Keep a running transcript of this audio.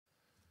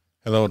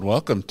Hello and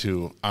welcome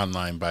to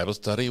Online Bible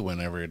Study.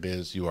 Whenever it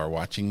is you are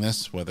watching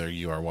this, whether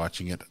you are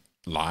watching it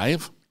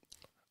live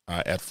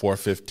at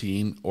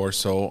 4:15 or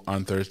so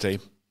on Thursday,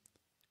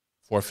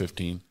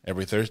 4:15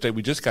 every Thursday.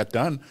 We just got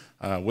done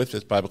with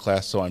this Bible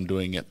class, so I'm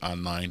doing it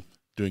online,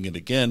 doing it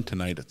again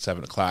tonight at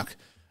 7 o'clock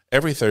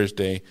every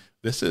Thursday.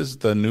 This is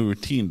the new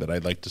routine that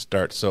I'd like to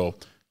start. So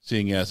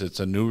seeing as it's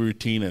a new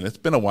routine and it's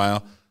been a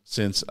while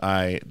since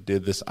I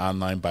did this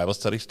online Bible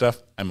study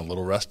stuff, I'm a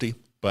little rusty.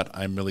 But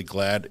I'm really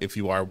glad if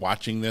you are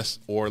watching this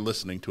or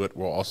listening to it.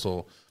 We'll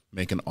also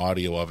make an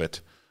audio of it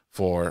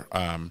for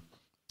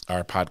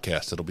our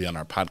podcast. It'll be on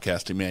our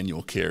podcast,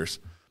 Immanuel Cares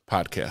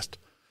podcast.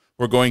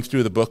 We're going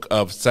through the book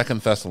of 2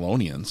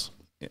 Thessalonians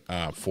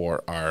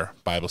for our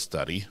Bible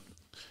study.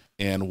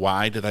 And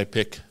why did I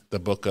pick the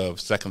book of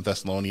 2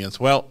 Thessalonians?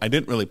 Well, I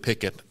didn't really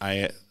pick it.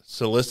 I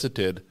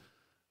solicited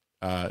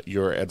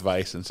your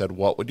advice and said,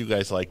 what would you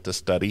guys like to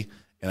study?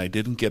 And I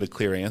didn't get a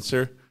clear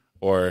answer,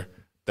 or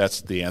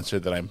that's the answer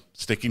that I'm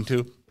sticking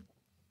to.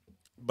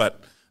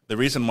 But the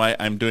reason why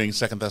I'm doing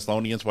 2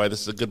 Thessalonians, why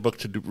this is a good book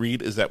to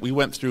read, is that we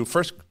went through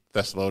 1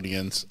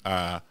 Thessalonians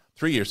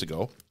 3 years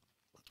ago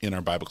in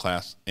our Bible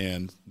class,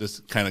 and this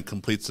kind of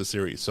completes the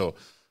series. So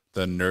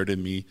the nerd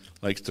in me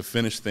likes to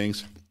finish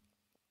things,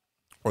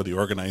 or the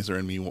organizer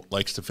in me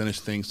likes to finish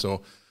things.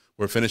 So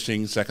we're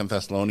finishing 2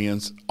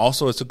 Thessalonians.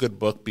 Also, it's a good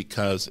book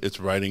because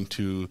it's writing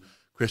to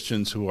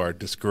Christians who are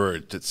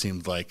discouraged. It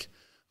seems like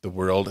the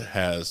world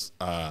has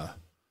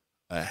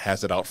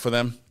it out for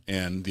them,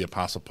 and the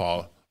Apostle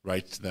Paul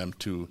writes to them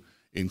to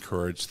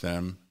encourage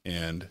them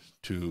and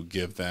to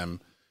give them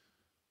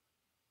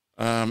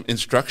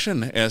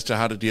instruction as to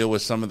how to deal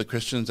with some of the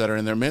Christians that are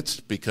in their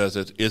midst, because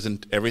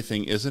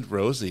everything isn't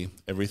rosy,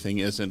 everything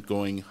isn't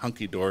going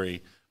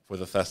hunky-dory for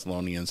the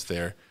Thessalonians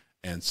there.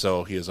 And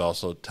so he is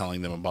also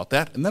telling them about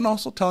that, and then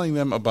also telling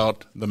them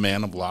about the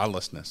man of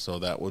lawlessness. So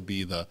that would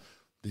be the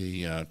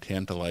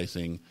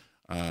tantalizing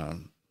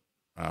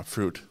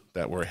fruit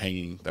that we're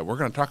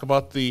going to talk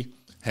about. The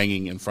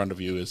hanging in front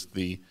of you is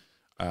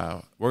we're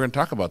going to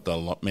talk about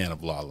the man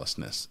of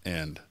lawlessness,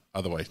 and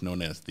otherwise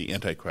known as the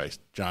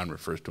Antichrist. John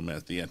refers to him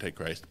as the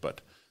Antichrist,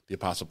 but the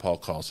Apostle Paul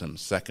calls him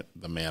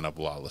the man of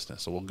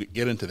lawlessness. So we'll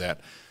get into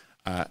that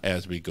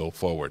as we go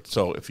forward.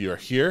 So if you're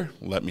here,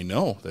 let me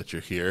know that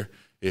you're here.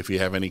 If you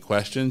have any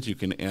questions, you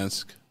can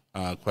ask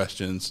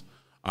questions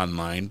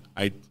online.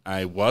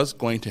 I was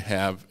going to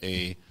have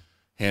a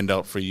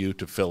handout for you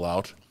to fill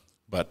out,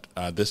 but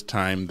this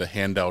time the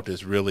handout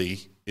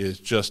is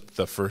just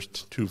the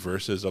first two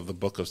verses of the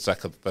book of 2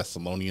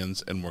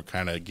 Thessalonians, and we're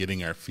kind of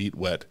getting our feet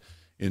wet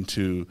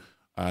into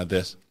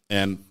this.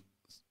 And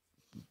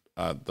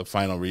the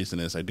final reason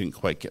is I didn't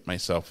quite get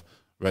myself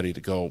ready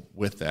to go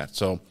with that.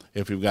 So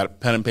if you've got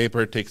pen and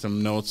paper, take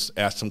some notes,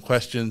 ask some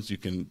questions. You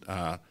can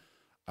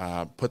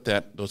put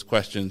those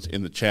questions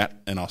in the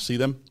chat, and I'll see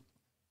them.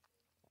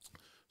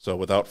 So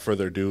without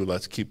further ado,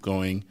 let's keep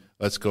going.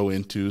 Let's go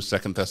into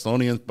 2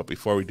 Thessalonians, but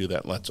before we do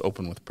that, let's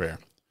open with prayer.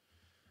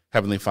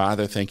 Heavenly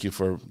Father, thank you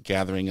for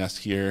gathering us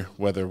here,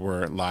 whether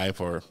we're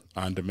live or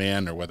on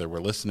demand or whether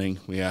we're listening.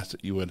 We ask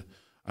that you would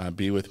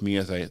be with me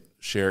as I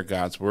share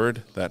God's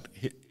word, that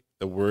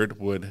the word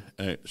would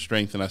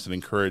strengthen us and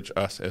encourage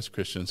us as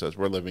Christians as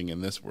we're living in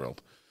this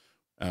world.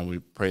 We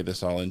pray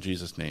this all in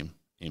Jesus' name.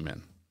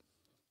 Amen.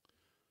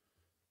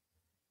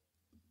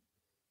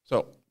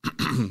 So,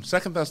 2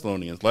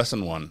 Thessalonians,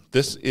 Lesson 1.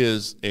 This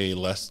is a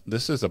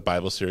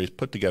Bible series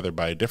put together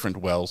by a different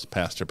WELS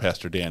pastor,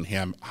 Pastor Dan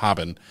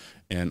Haben,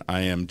 and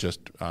I am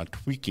just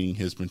tweaking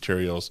his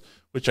materials,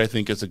 which I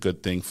think is a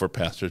good thing for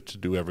pastors to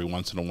do every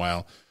once in a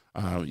while.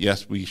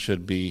 Yes, we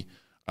should be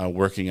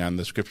working on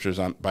the scriptures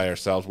by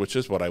ourselves, which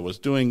is what I was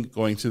doing,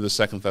 going through the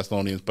 2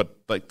 Thessalonians, but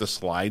like the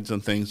slides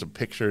and things, the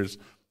pictures,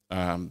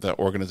 the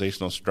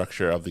organizational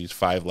structure of these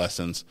 5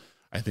 lessons,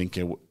 I think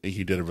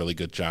he did a really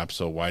good job,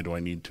 so why do I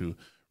need to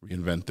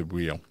reinvent the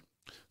wheel?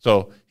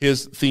 So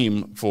his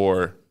theme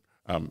for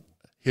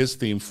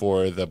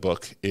the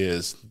book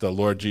is the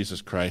Lord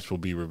Jesus Christ will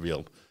be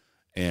revealed,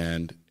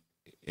 and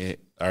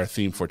our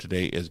theme for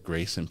today is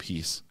grace and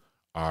peace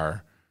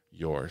are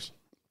yours.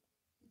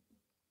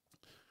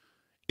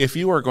 If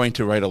you are going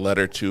to write a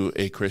letter to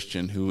a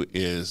Christian who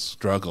is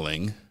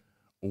struggling,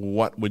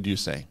 what would you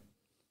say?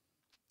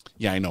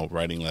 Yeah, I know,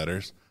 writing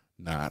letters,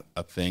 not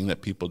a thing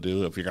that people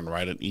do. If you're going to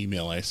write an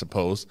email, I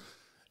suppose.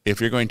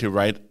 If you're going to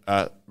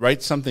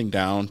write something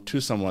down to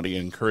somebody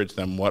and encourage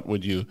them, what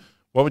would you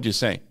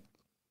say?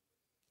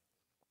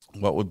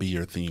 What would be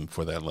your theme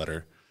for that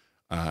letter?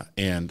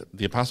 And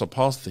the Apostle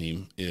Paul's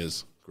theme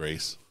is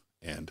grace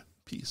and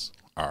peace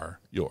are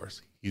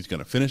yours. He's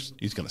going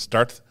to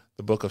start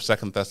the book of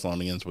 2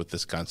 Thessalonians with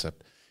this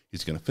concept.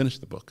 He's going to finish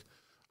the book,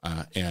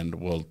 and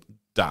we'll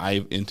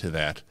dive into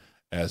that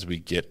as we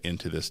get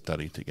into this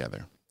study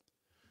together.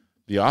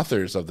 The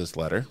authors of this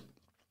letter,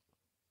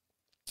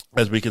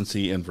 as we can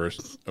see in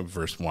verse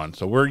 1.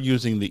 So we're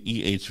using the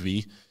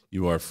EHV.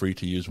 You are free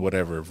to use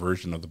whatever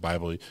version of the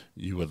Bible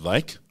you would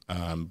like,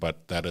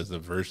 but that is the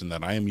version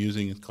that I am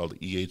using. It's called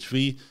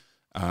EHV.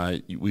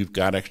 We've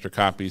got extra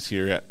copies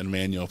here at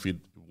Immanuel if you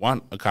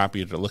want a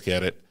copy to look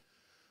at it.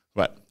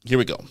 But here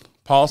we go.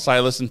 Paul,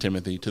 Silas, and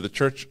Timothy, to the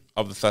church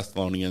of the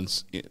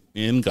Thessalonians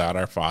in God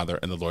our Father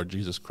and the Lord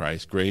Jesus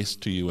Christ, grace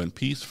to you and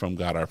peace from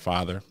God our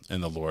Father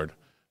and the Lord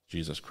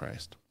Jesus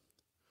Christ.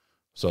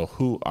 So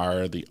who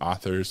are the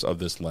authors of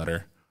this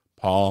letter?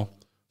 Paul,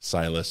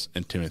 Silas,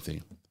 and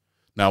Timothy.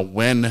 Now,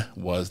 when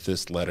was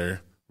this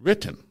letter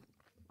written?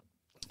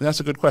 That's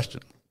a good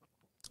question,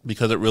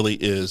 because it really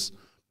is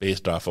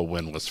based off of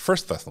when was 1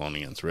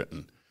 Thessalonians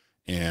written.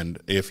 And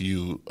if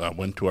you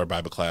went to our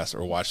Bible class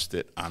or watched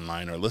it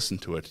online or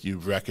listened to it, you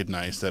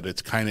recognize that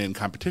it's kind of in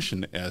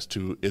competition as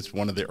to it's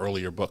one of the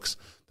earlier books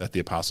that the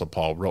Apostle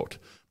Paul wrote.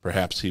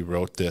 Perhaps he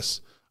wrote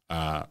this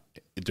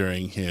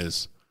during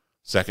his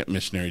second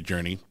missionary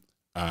journey,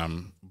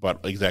 but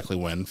exactly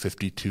when,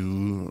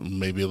 52,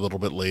 maybe a little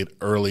bit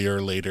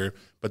later.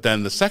 But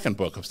then the second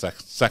book of 2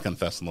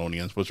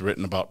 Thessalonians was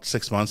written about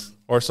 6 months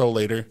or so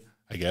later,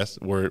 I guess.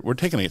 We're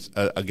taking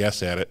a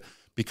guess at it,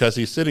 because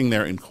he's sitting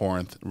there in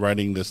Corinth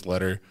writing this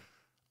letter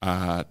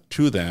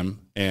to them,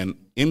 and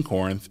in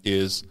Corinth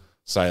is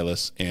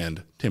Silas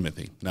and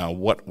Timothy. Now,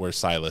 what were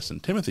Silas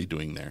and Timothy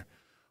doing there?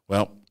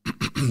 Well,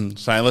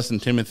 Silas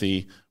and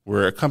Timothy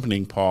were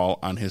accompanying Paul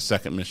on his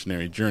second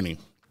missionary journey.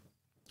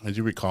 As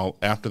you recall,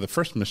 after the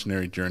first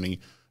missionary journey,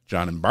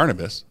 John and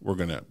Barnabas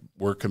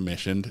were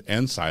commissioned,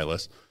 and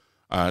Silas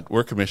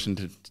were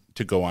commissioned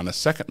to go on a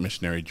second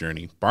missionary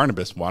journey.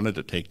 Barnabas wanted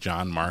to take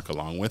John Mark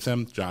along with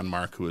him, John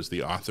Mark, who is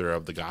the author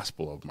of the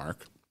Gospel of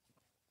Mark,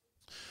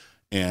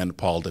 and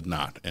Paul did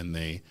not, and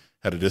they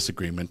had a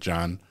disagreement.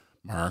 John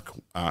Mark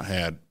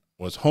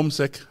was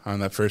homesick on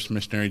that first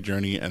missionary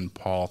journey, and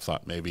Paul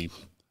thought that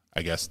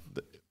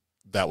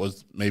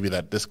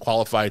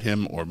disqualified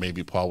him, or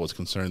maybe Paul was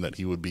concerned that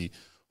he would be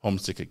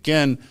homesick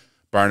again.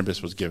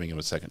 Barnabas was giving him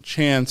a second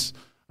chance.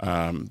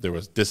 There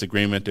was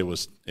disagreement. It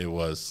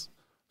was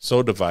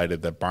so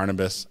divided that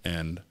Barnabas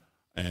and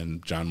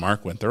John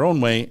Mark went their own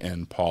way,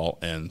 and Paul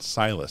and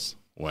Silas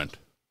went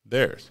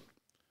theirs.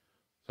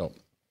 So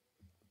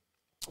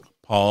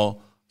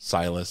Paul,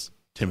 Silas,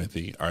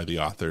 Timothy are the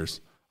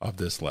authors of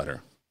this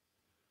letter.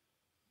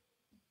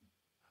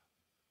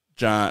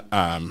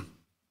 Paul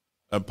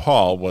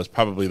was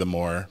probably the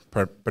more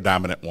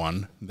predominant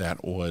one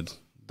that would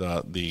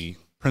the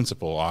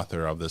principal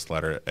author of this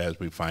letter, as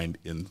we find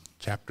in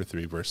chapter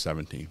 3, verse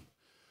 17.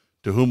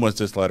 To whom was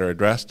this letter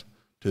addressed?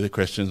 To the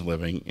Christians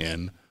living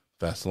in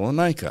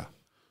Thessalonica.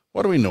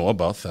 What do we know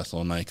about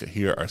Thessalonica?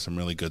 Here are some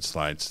really good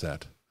slides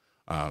that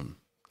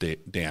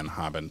Dan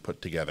Haben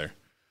put together.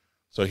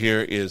 So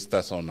here is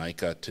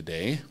Thessalonica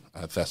today.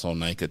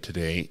 Thessalonica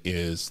today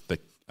is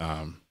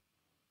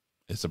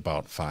it's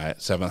about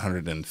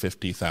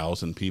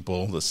 750,000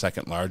 people, the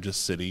second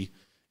largest city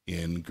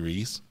in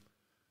Greece.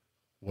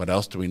 What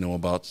else do we know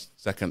about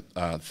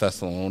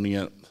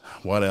Thessalonica?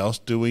 What else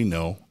do we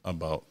know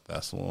about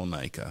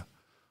Thessalonica?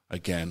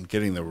 Again,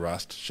 shaking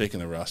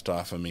the rust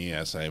off of me,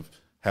 as I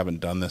haven't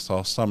done this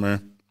all summer.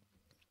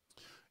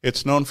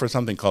 It's known for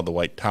something called the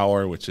White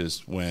Tower, which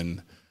is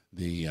when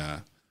the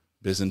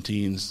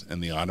Byzantines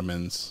and the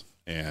Ottomans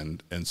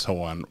and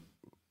so on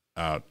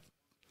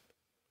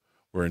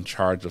were in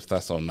charge of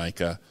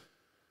Thessalonica.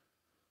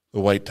 The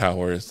White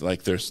Tower is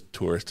like their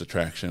tourist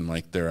attraction,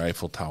 like their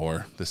Eiffel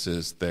Tower. This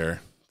is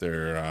their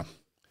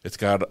it's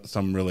got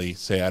some really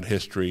sad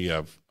history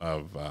of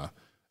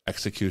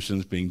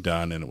executions being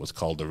done, and it was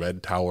called the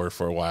Red Tower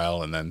for a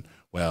while, and then,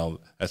 well,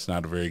 that's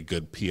not a very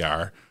good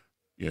PR.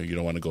 You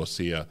don't want to go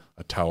see a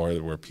tower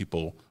where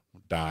people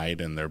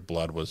died and their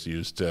blood was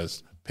used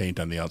as paint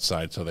on the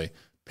outside, so they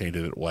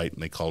painted it white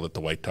and they called it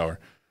the White Tower.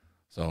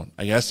 So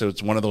I guess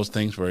it's one of those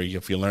things where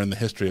if you learn the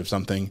history of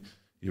something,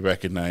 you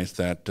recognize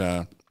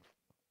that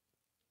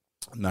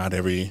not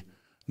every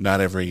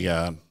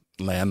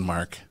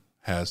landmark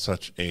has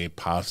such a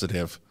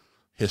positive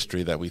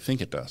history that we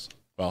think it does.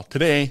 Well,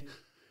 today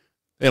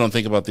they don't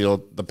think about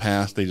the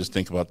past. They just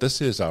think about,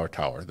 this is our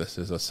tower. This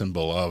is a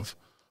symbol of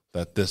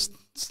that this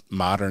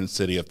modern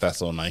city of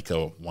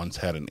Thessalonica once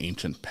had an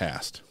ancient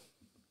past.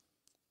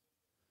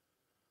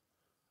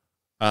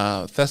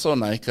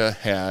 Thessalonica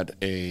had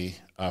a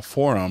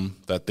forum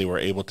that they were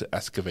able to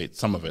excavate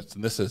some of it.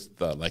 And this is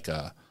like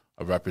a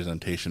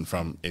representation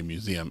from a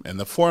museum. And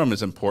the forum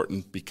is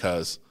important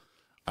because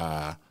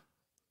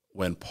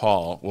when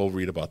Paul, we'll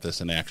read about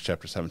this in Acts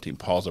chapter 17,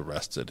 Paul's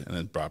arrested and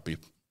then brought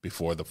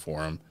before the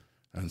forum.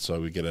 And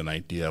so we get an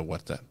idea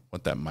what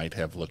that might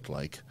have looked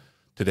like.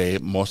 Today,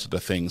 most of the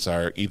things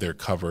are either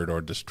covered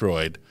or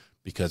destroyed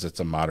because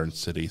it's a modern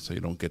city. So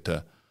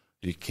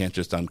you can't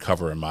just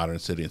uncover a modern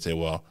city and say,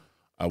 well,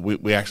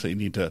 we actually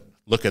need to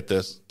look at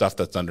this stuff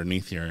that's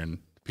underneath here. And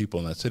people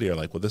in that city are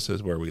like, well, this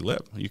is where we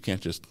live. You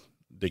can't just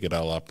dig it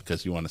all up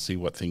because you want to see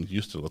what things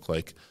used to look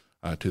like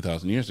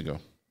 2,000 years ago.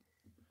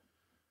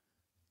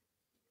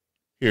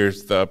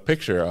 Here's the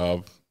picture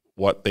of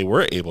what they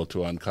were able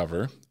to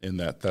uncover in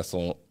that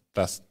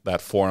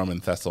forum in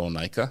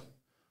Thessalonica.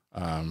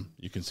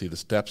 You can see the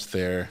steps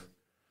there.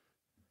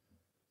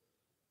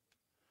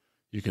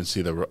 You can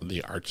see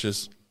the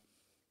arches,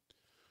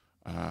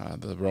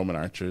 the Roman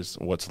arches,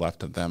 what's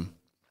left of them.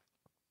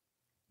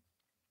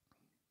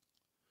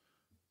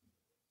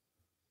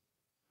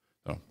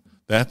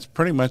 that's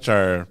pretty much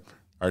our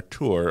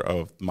tour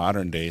of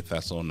modern-day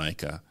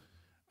Thessalonica.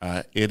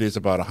 It is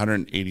about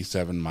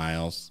 187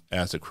 miles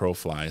as a crow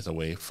flies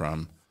away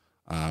from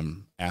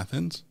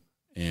Athens,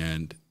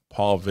 and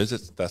Paul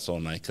visits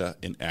Thessalonica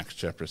in Acts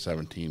chapter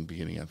 17,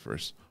 beginning at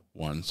verse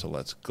 1. So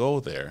let's go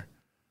there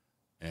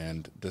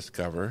and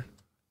discover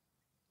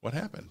what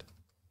happened.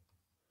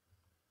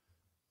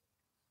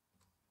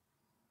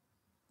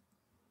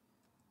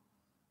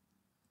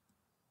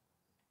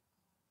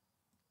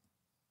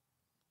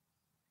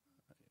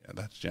 Yeah,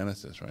 that's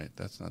Genesis, right?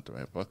 That's not the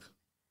right book.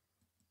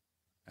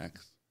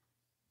 Acts.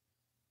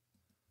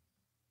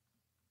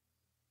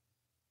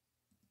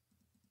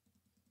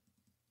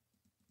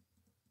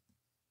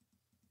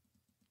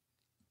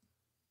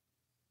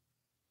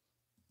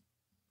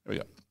 There we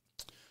go.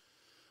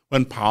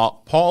 When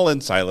Paul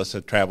and Silas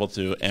had traveled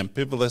to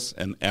Amphipolis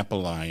and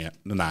Apollonia,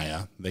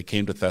 they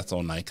came to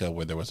Thessalonica,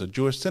 where there was a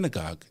Jewish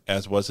synagogue.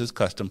 As was his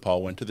custom,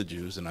 Paul went to the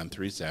Jews, and on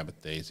 3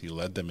 Sabbath days he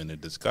led them in a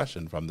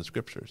discussion from the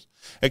Scriptures,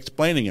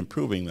 explaining and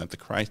proving that the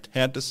Christ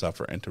had to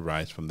suffer and to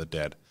rise from the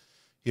dead.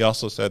 He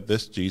also said,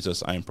 "This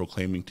Jesus I am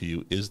proclaiming to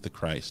you is the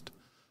Christ."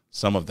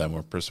 Some of them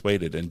were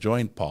persuaded and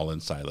joined Paul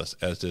and Silas,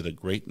 as did a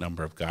great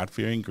number of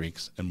God-fearing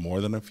Greeks and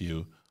more than a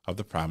few of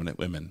the prominent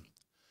women.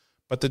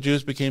 But the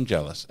Jews became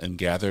jealous and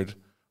gathered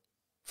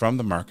from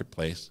the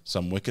marketplace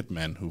some wicked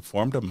men who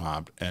formed a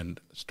mob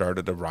and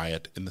started a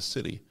riot in the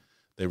city.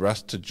 They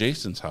rushed to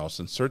Jason's house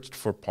and searched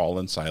for Paul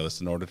and Silas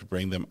in order to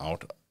bring them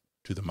out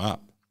to the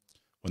mob.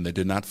 When they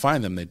did not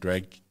find them, they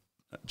dragged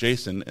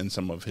Jason and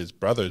some of his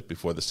brothers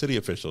before the city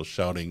officials,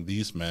 shouting,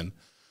 "These men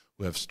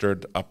who have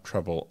stirred up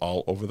trouble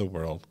all over the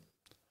world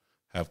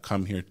have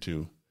come here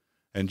too."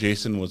 And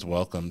Jason has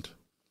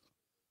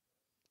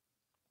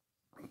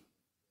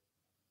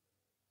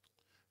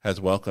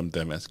welcomed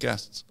them as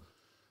guests.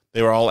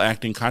 They were all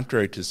acting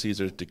contrary to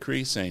Caesar's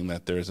decree, saying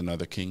that there is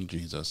another king,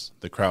 Jesus.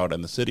 The crowd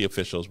and the city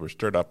officials were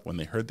stirred up when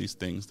they heard these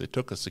things. They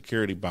took a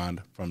security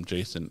bond from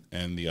Jason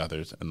and the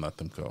others and let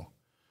them go.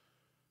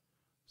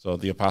 So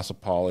the Apostle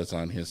Paul is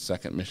on his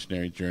second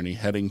missionary journey,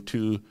 heading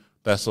to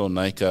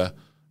Thessalonica.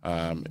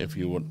 If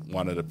you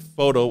wanted a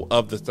photo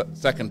of the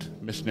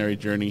second missionary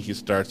journey, he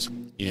starts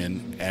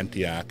in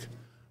Antioch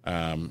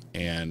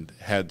and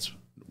heads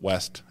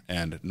west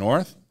and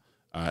north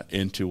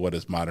into what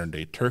is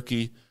modern-day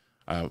Turkey,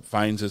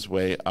 finds his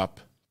way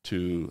up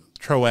to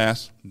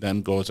Troas,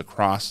 then goes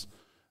across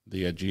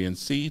the Aegean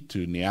Sea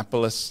to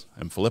Neapolis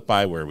and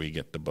Philippi, where we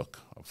get the book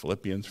of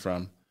Philippians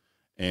from,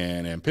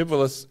 and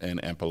Amphipolis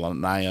and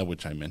Apollonia,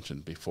 which I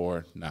mentioned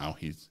before. Now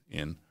he's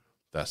in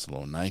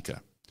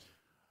Thessalonica.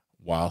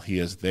 While he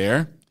is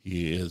there,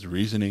 he is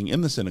reasoning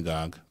in the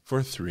synagogue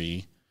for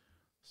 3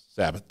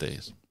 Sabbath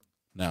days.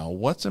 Now,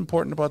 what's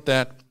important about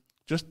that?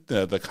 Just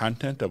the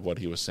content of what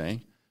he was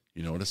saying.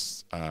 You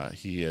notice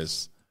he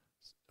is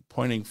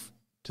pointing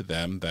to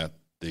them that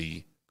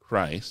the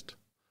Christ,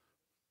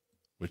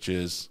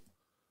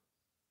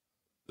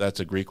 that's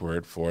a Greek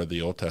word for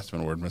the Old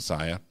Testament word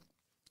Messiah,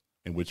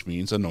 and which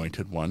means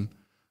anointed one,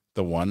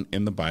 the one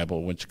in the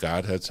Bible which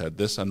God had said,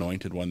 this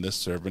anointed one, this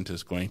servant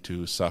is going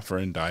to suffer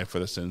and die for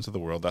the sins of the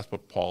world. That's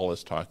what Paul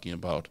is talking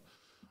about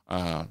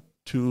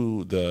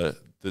to the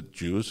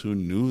Jews who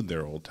knew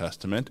their Old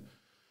Testament.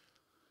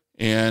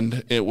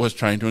 And it was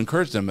trying to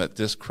encourage them that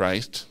this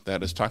Christ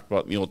that is talked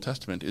about in the Old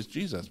Testament is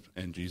Jesus,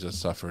 and Jesus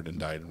suffered and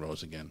died and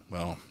rose again.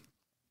 Well,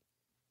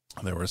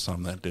 there were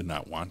some that did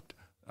not want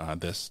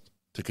this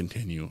to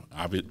continue.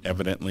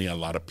 Evidently, a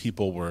lot of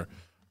people were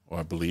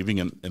believing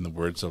in the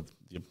words of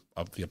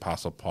the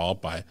Apostle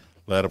Paul,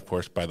 led, of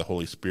course, by the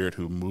Holy Spirit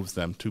who moves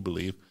them to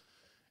believe.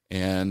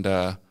 And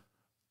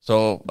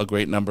so a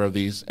great number of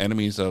these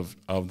enemies of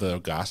the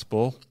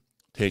gospel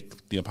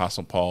take the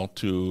Apostle Paul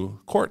to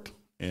court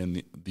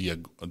in the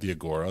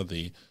agora,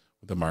 the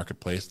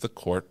marketplace, the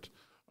court,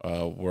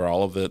 where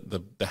all of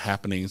the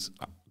happenings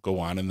go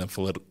on in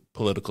the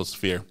political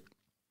sphere.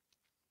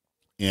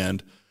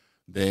 And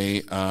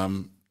they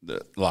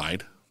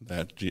lied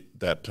that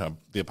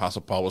the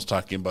Apostle Paul was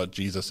talking about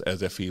Jesus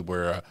as if he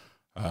were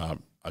a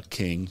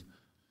king,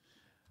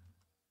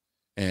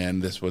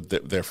 and this would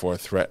therefore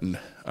threaten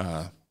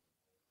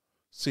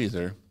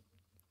Caesar.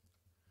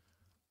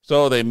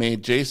 So they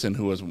made Jason,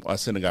 who was a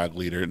synagogue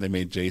leader, they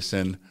made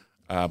Jason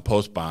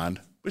post bond,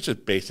 which is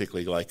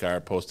basically like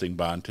our posting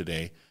bond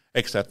today,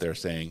 except they're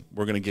saying,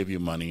 we're going to give you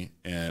money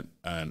and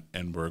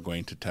we're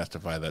going to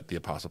testify that the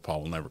Apostle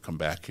Paul will never come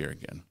back here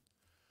again.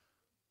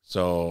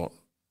 So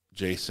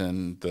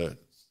Jason, the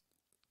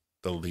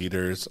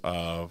leaders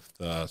of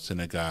the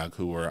synagogue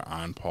who were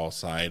on Paul's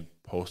side,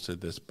 posted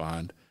this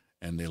bond,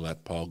 and they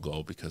let Paul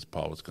go because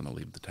Paul was going to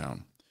leave the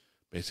town.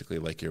 Basically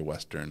like your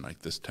Western, like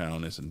this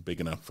town isn't big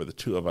enough for the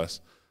two of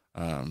us,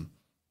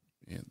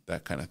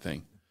 that kind of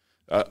thing.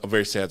 A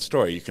very sad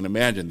story. You can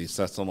imagine these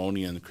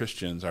Thessalonian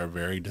Christians are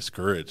very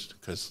discouraged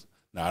because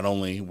not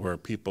only were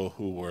people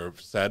who were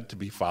said to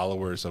be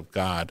followers of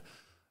God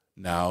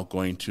now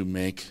going to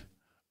make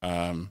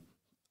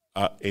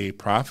a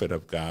prophet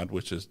of God,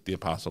 which is the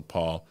Apostle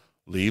Paul,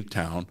 leave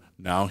town.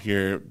 Now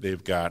here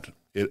they've got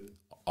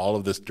all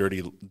of this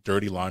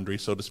dirty laundry,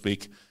 so to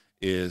speak,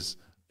 is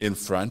in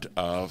front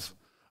of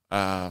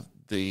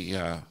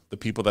the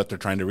people that they're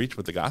trying to reach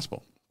with the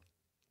gospel,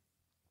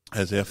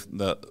 as if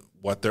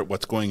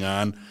what's going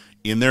on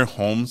in their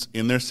homes,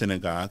 in their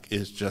synagogue,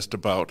 is just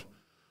about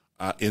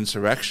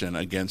insurrection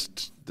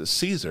against the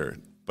Caesar.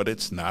 But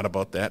it's not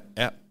about that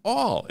at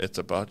all. It's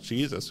about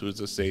Jesus, who is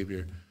the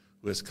Savior,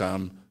 who has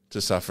come to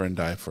suffer and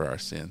die for our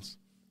sins.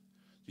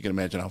 You can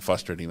imagine how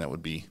frustrating that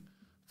would be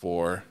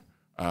for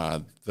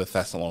the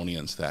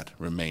Thessalonians that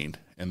remained,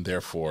 and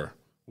therefore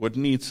would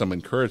need some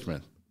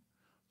encouragement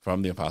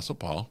from the Apostle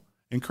Paul,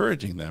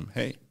 encouraging them,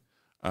 hey,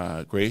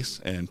 grace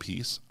and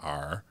peace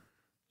are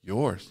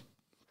yours.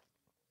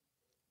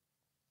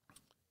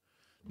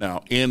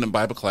 Now, in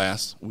Bible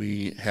class,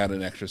 we had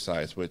an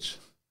exercise, which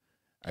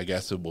I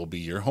guess it will be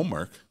your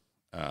homework,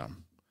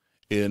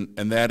 and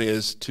that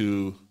is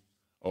to,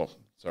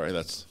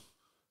 that's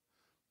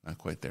not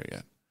quite there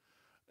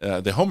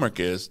yet. The homework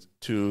is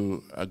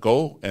to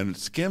go and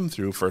skim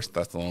through 1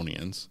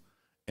 Thessalonians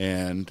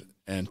and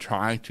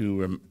try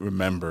to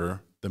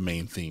remember the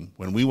main theme.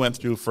 When we went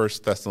through 1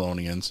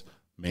 Thessalonians,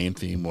 main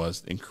theme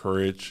was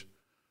encourage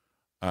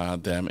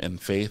them in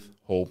faith,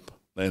 hope,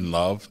 in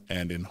love,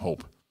 and in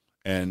hope.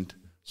 And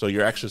so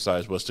your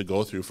exercise was to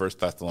go through 1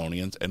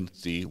 Thessalonians and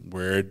see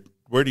where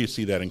do you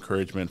see that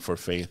encouragement for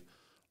faith,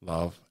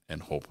 love,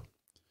 and hope.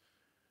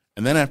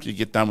 And then after you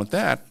get done with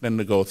that, then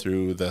to go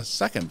through the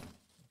second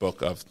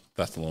book of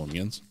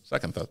Thessalonians,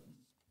 Second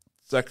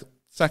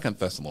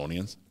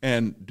Thessalonians,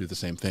 and do the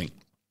same thing.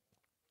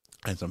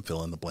 And some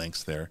fill in the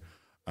blanks there,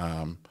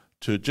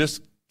 to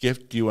just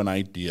give you an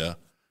idea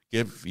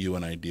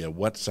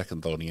what 2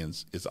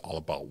 Thessalonians is all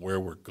about, where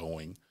we're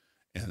going.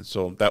 And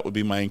so that would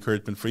be my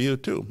encouragement for you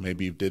too.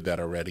 Maybe you did that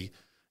already.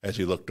 As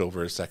you looked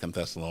over 2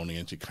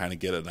 Thessalonians, you kind of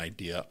get an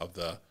idea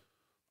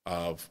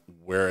of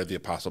where the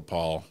Apostle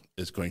Paul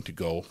is going to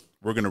go.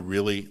 We're going to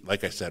really,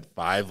 like I said,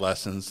 5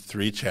 lessons,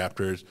 3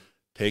 chapters.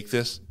 Take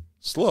this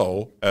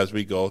slow as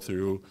we go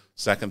through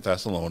 2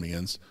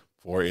 Thessalonians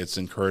for its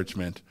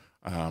encouragement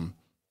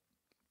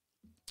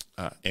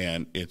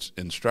and its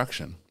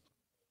instruction.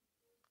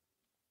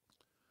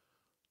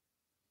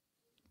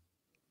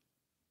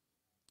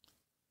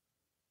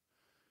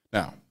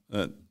 Now,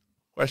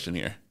 question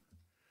here.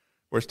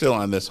 We're still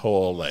on this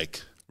whole,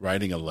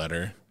 writing a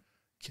letter,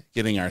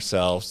 getting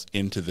ourselves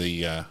into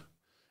the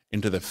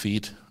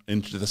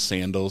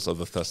sandals of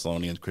the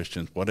Thessalonian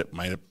Christians, what it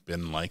might have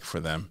been like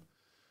for them.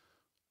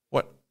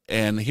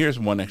 And here's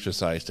one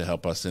exercise to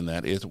help us in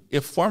that is,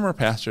 if former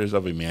pastors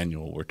of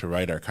Immanuel were to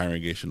write our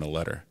congregation a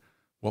letter,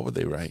 what would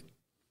they write?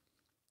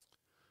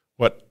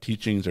 What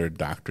teachings or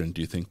doctrine do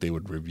you think they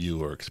would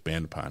review or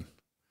expand upon?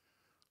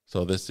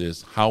 So this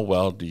is, how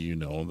well do you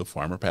know the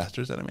former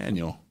pastors at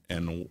Immanuel?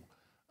 And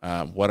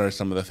what are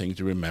some of the things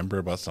you remember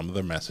about some of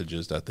their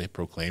messages that they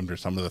proclaimed, or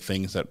some of the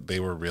things that they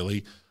were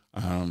really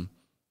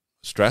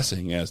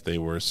stressing as they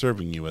were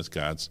serving you as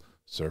God's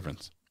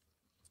servants?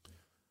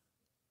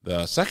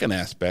 The second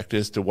aspect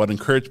is, to what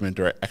encouragement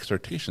or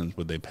exhortations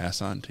would they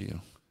pass on to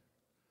you?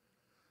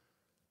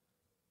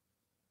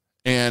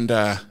 And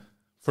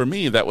for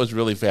me, that was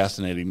really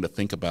fascinating to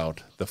think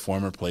about the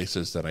former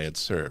places that I had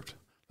served.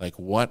 Like,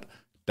 what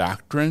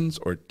doctrines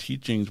or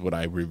teachings would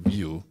I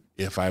review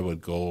if I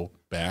would go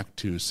back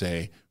to,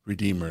 say,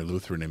 Redeemer,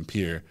 Lutheran, and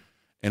Pier?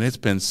 And it's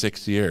been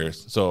 6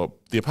 years. So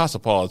the Apostle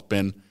Paul has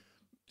been,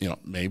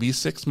 maybe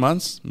 6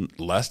 months,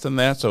 less than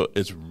that. So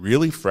it's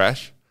really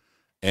fresh.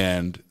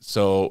 And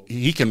so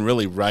he can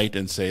really write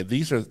and say,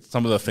 these are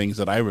some of the things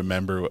that I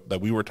remember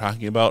that we were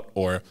talking about.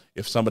 Or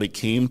if somebody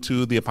came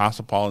to the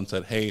Apostle Paul and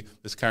said, hey,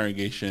 this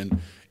congregation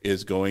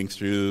is going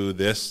through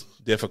this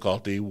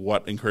difficulty,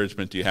 what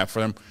encouragement do you have for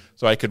them?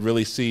 So I could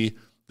really see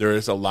there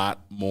is a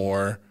lot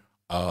more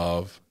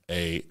of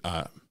a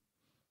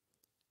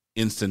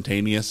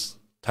instantaneous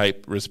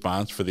type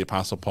response for the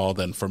Apostle Paul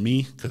than for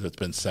me, because it's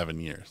been 7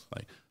 years.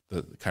 Like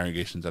the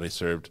congregations that I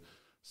served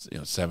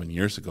 7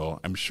 years ago,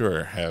 I'm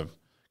sure have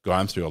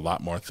gone through a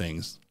lot more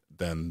things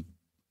than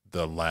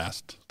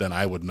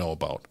I would know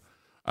about.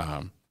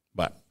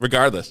 But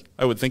regardless,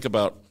 I would think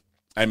about,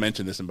 I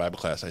mentioned this in Bible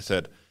class. I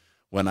said,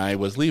 when I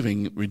was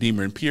leaving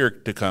Redeemer and Pier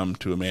to come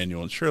to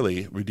Immanuel and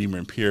Shirley, Redeemer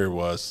and Pier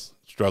was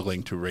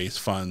struggling to raise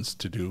funds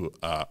to do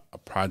a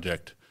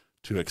project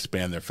to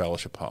expand their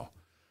fellowship hall.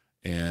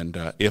 And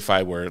if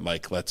I were,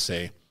 let's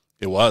say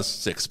it was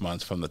 6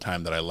 months from the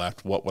time that I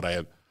left, what would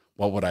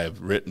I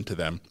have written to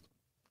them?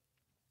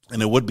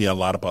 And it would be a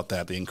lot about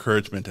that, the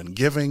encouragement and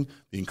giving,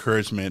 the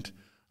encouragement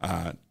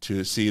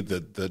to see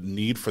the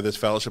need for this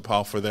fellowship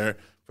hall for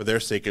their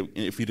sake.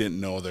 If you didn't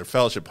know, their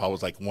fellowship hall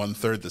was like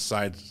 1/3 the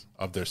size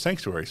of their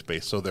sanctuary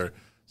space. So their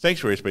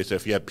sanctuary space,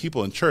 if you had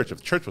people in church,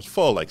 if church was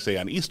full, like say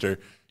on Easter,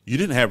 you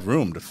didn't have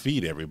room to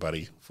feed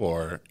everybody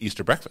for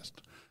Easter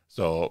breakfast.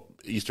 So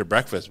Easter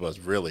breakfast was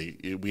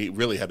we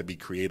really had to be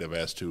creative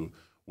as to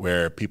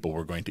where people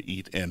were going to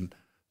eat.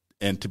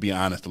 And to be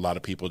honest, a lot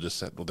of people just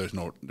said, well, there's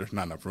not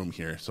enough room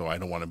here, so I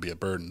don't want to be a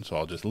burden, so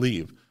I'll just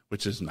leave,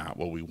 which is not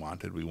what we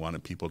wanted. We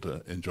wanted people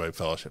to enjoy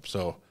fellowship.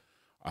 So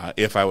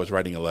If I was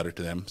writing a letter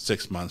to them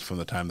 6 months from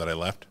the time that I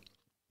left,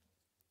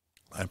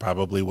 I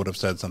probably would have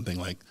said something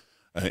like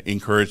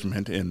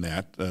encouragement in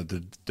that,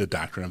 the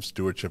doctrine of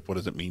stewardship, what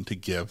does it mean to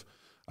give,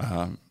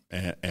 and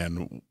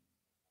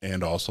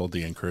also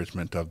the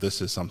encouragement of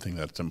this is something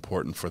that's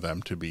important for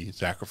them to be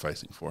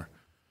sacrificing for.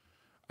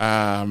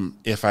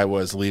 If I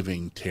was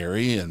leaving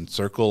Terry and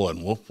Circle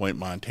and Wolf Point,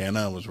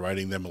 Montana, and was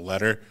writing them a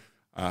letter,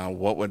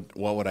 what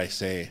would I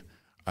say?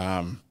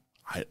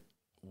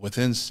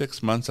 Within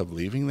 6 months of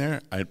leaving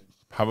there, I'd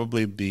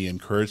probably the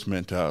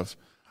encouragement of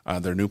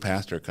their new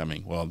pastor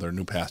coming. Well, their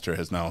new pastor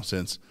has now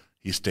since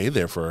he stayed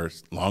there for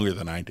longer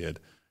than I did,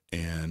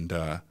 and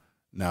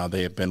now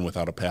they have been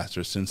without a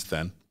pastor since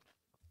then,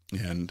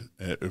 and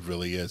it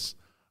really is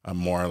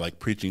more like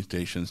preaching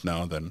stations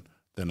now than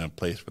a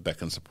place that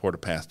can support a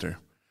pastor.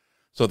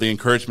 So the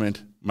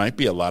encouragement might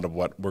be a lot of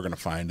what we're going to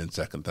find in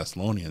 2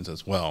 Thessalonians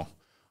as well.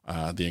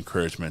 The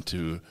encouragement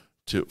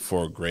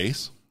for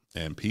grace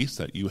and peace,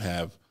 that you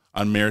have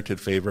unmerited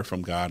favor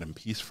from God and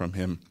peace from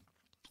him,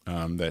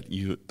 that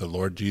the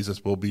Lord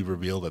Jesus will be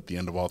revealed at the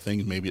end of all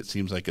things. Maybe it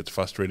seems like it's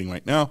frustrating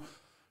right now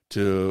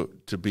to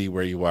be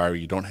where you are.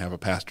 You don't have a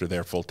pastor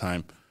there full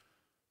time.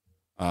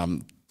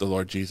 The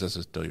Lord Jesus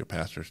is still your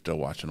pastor, still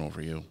watching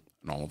over you,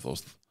 and all of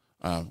those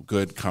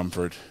good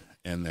comfort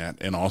in that,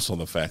 and also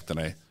the fact that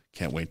I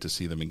can't wait to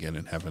see them again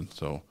in heaven.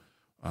 So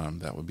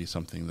that would be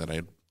something that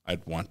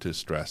I'd want to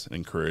stress and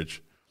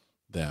encourage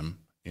them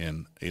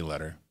in a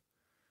letter.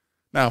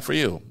 Now, for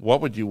you, what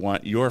would you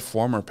want your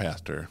former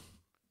pastor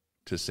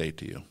to say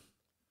to you?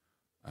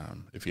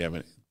 If you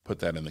haven't put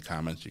that in the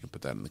comments, you can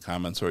put that in the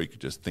comments, or you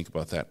could just think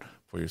about that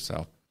for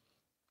yourself.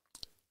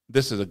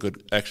 This is a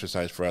good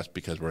exercise for us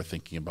because we're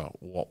thinking about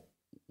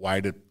why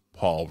did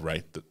Paul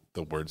write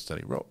the words that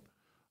he wrote?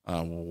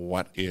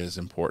 What is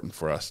important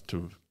for us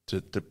to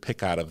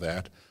pick out of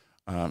that,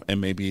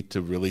 and maybe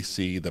to really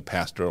see the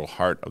pastoral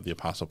heart of the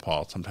Apostle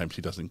Paul. Sometimes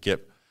he doesn't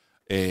get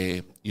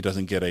a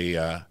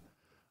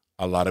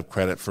lot of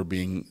credit for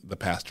being the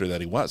pastor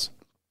that he was,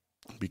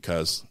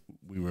 because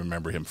we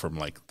remember him from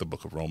like the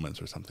book of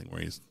Romans or something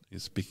where he's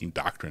speaking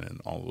doctrine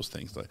and all those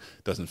things. Like,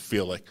 doesn't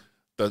feel like,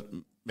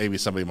 maybe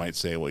somebody might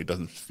say, well, he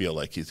doesn't feel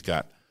like he's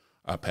got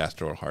a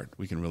pastoral heart.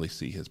 We can really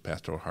see his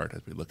pastoral heart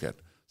as we look at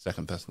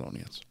 2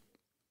 Thessalonians.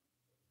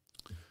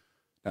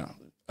 Now,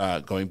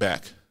 going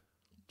back,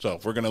 so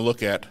if we're going to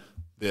look at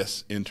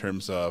this in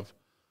terms of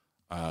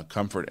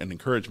comfort and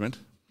encouragement,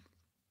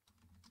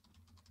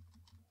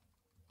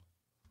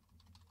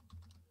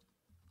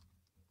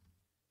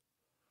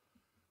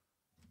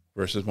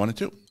 verses 1 and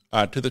 2.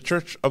 To the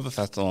church of the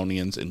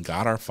Thessalonians in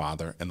God our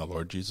Father and the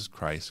Lord Jesus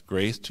Christ,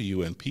 grace to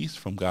you and peace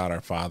from God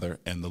our Father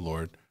and the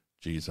Lord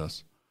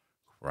Jesus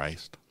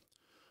Christ.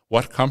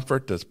 What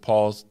comfort does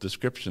Paul's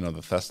description of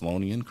the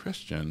Thessalonian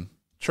Christian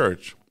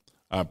church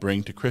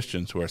bring to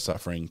Christians who are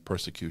suffering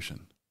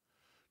persecution?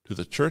 To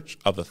the church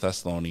of the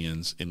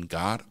Thessalonians in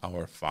God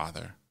our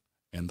Father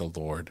and the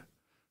Lord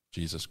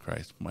Jesus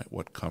Christ.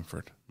 What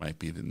comfort might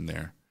be in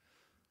there?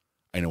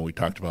 I know we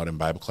talked about in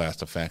Bible class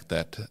the fact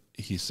that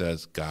he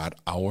says God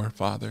our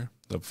Father.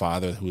 The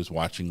Father who is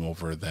watching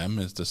over them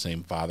is the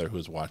same Father who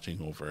is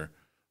watching over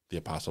the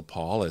Apostle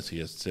Paul as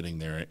he is sitting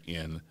there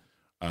in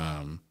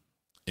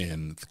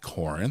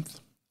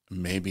Corinth.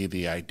 Maybe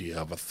the idea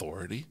of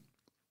authority.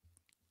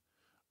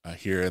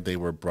 Here they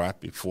were brought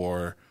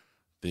before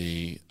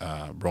the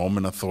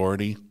Roman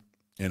authority.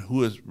 And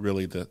who is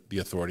really the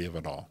authority of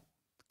it all?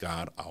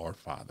 God our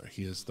Father.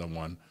 He is the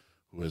one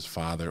who is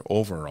Father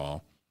over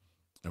all.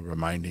 And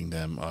reminding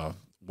them of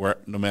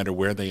no matter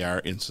where they are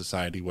in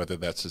society, whether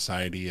that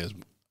society is,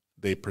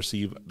 they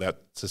perceive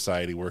that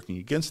society working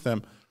against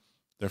them,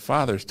 their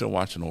Father is still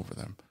watching over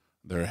them.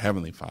 Their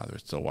Heavenly Father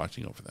is still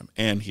watching over them.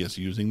 And he is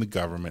using the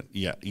government.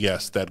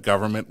 Yes, that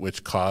government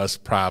which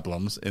caused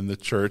problems in the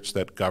church,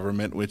 that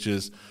government which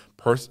is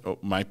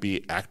might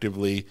be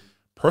actively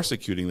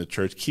persecuting the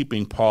church,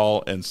 keeping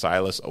Paul and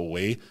Silas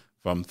away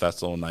from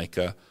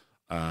Thessalonica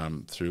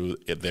through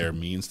their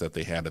means that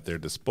they had at their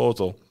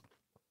disposal.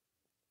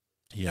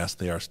 Yes,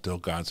 they are still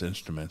God's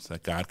instruments,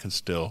 that God can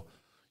still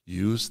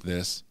use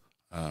this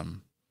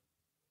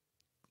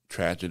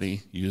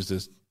tragedy, use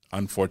this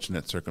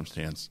unfortunate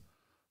circumstance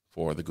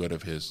for the good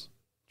of his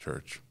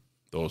church,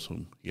 those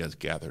whom he has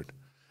gathered,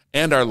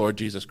 and our Lord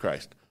Jesus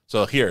Christ.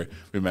 So here,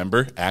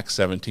 remember, Acts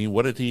 17,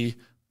 what did he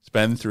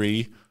spend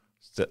 3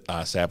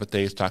 Sabbath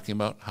days talking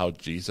about? How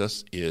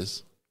Jesus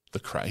is the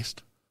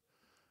Christ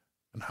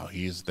and how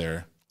he is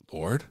their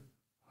Lord.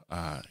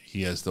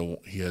 He is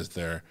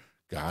their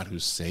God who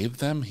saved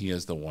them. He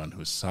is the one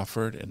who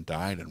suffered and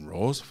died and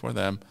rose for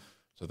them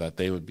so that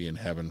they would be in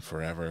heaven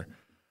forever.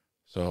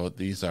 So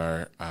these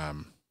are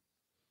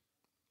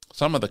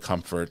some of the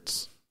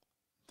comforts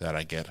that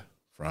I get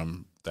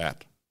from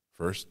that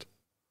first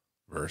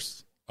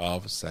verse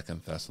of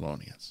 2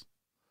 Thessalonians.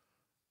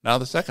 Now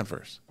the second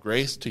verse,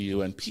 grace to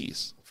you and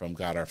peace from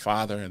God our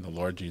Father and the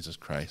Lord Jesus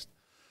Christ.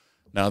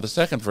 Now the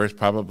second verse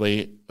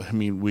probably,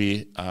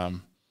 we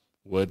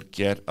would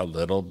get a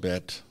little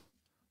bit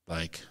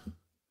like,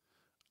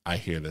 I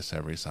hear this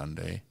every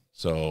Sunday,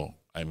 so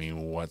I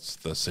mean, what's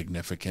the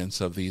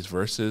significance of these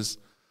verses,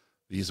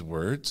 these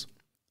words?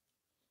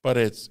 But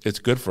it's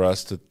good for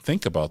us to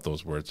think about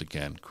those words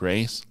again.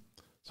 Grace,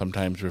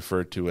 sometimes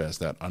referred to as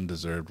that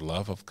undeserved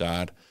love of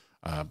God.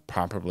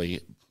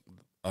 Probably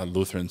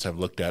Lutherans have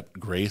looked at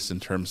grace in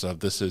terms of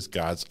this is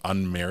God's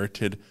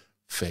unmerited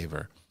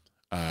favor.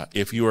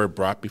 If you are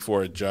brought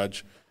before a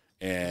judge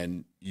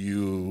and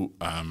you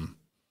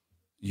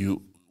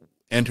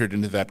entered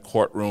into that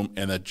courtroom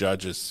and the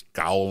judge is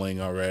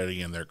scowling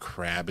already and they're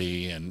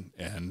crabby and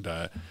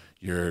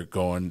you're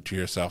going to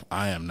yourself,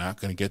 I am not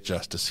going to get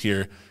justice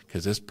here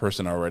because this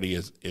person already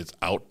is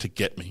out to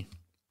get me.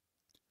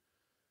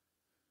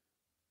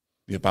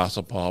 The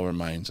Apostle Paul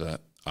reminds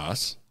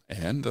us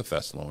and the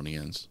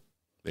Thessalonians,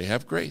 they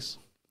have grace.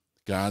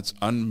 God's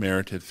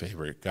unmerited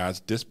favor, God's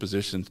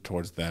disposition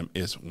towards them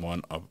is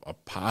one of a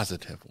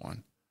positive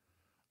one.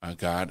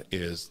 God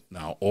is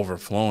now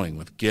overflowing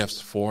with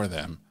gifts for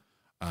them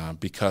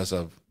because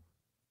of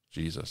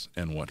Jesus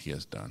and what he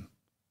has done.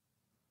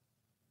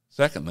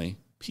 Secondly,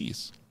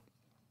 peace.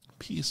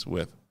 Peace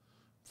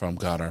from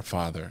God our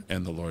Father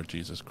and the Lord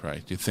Jesus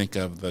Christ. You think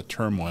of the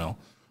turmoil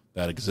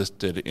that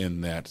existed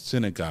in that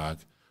synagogue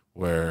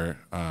where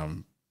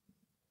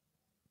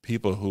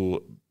people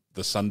who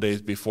the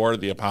Sundays before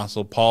the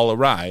Apostle Paul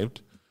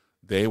arrived,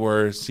 they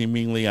were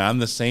seemingly on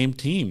the same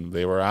team.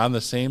 They were on the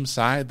same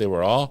side. They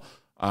were all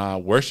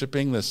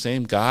worshiping the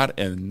same God.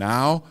 And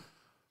now,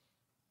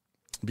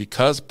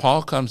 because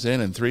Paul comes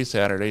in 3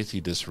 Saturdays, he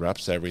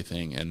disrupts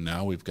everything. And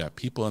now we've got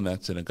people in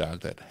that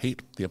synagogue that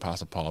hate the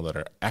Apostle Paul, that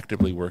are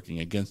actively working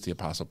against the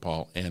Apostle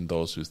Paul, and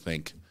those who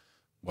think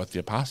what the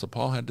Apostle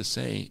Paul had to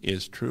say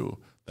is true,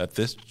 that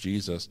this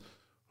Jesus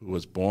who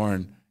was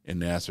born in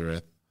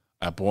Nazareth,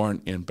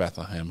 born in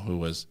Bethlehem, who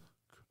was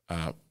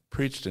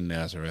preached in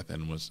Nazareth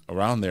and was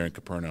around there in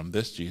Capernaum,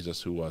 this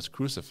Jesus who was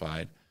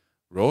crucified,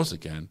 rose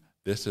again.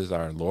 This is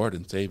our Lord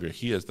and Savior.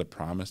 He is the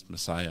promised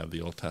Messiah of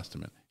the Old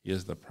Testament. He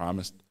is the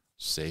promised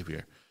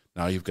Savior.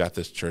 Now you've got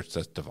this church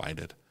that's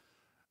divided.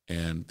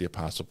 And the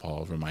Apostle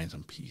Paul reminds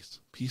them, peace.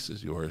 Peace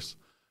is yours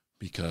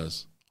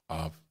because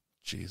of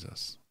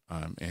Jesus.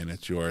 And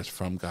it's yours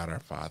from God our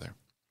Father.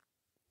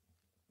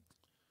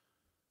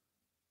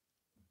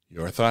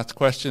 Your thoughts,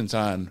 questions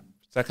on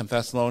 2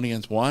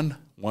 Thessalonians 1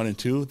 and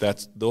 2,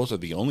 those are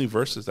the only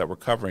verses that we're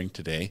covering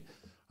today.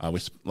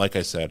 Like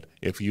I said,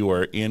 if you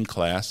were in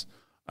class,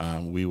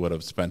 we would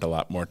have spent a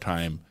lot more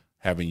time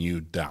having you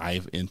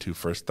dive into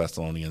 1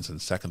 Thessalonians and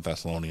 2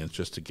 Thessalonians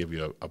just to give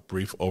you a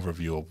brief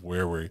overview of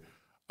where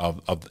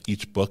of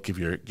each book, if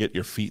you get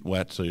your feet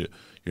wet so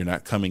you're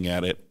not coming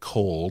at it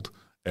cold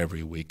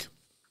every week.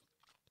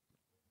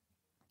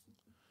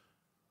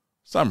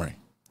 Summary.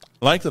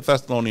 Like the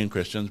Thessalonian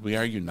Christians, we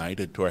are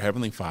united to our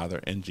Heavenly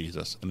Father and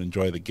Jesus and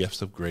enjoy the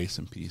gifts of grace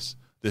and peace.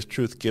 This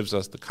truth gives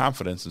us the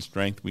confidence and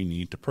strength we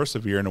need to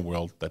persevere in a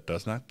world that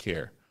does not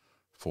care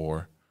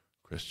for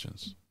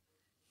Christians.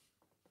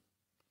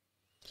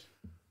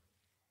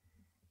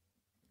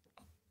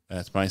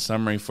 That's my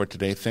summary for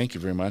today. Thank you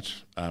very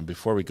much.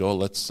 Before we go,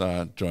 let's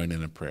join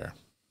in a prayer.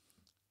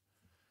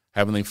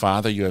 Heavenly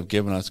Father, you have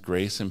given us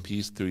grace and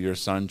peace through your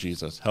Son,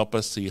 Jesus. Help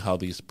us see how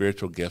these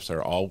spiritual gifts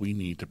are all we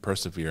need to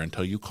persevere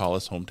until you call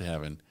us home to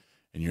heaven.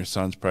 In your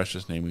Son's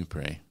precious name we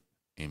pray.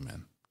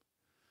 Amen.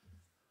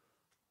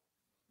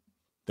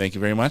 Thank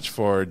you very much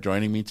for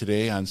joining me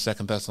today on 2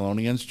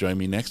 Thessalonians. Join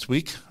me next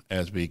week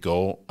as we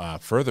go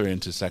further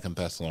into 2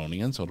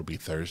 Thessalonians. It'll be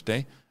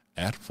Thursday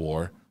at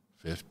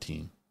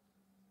 4:15.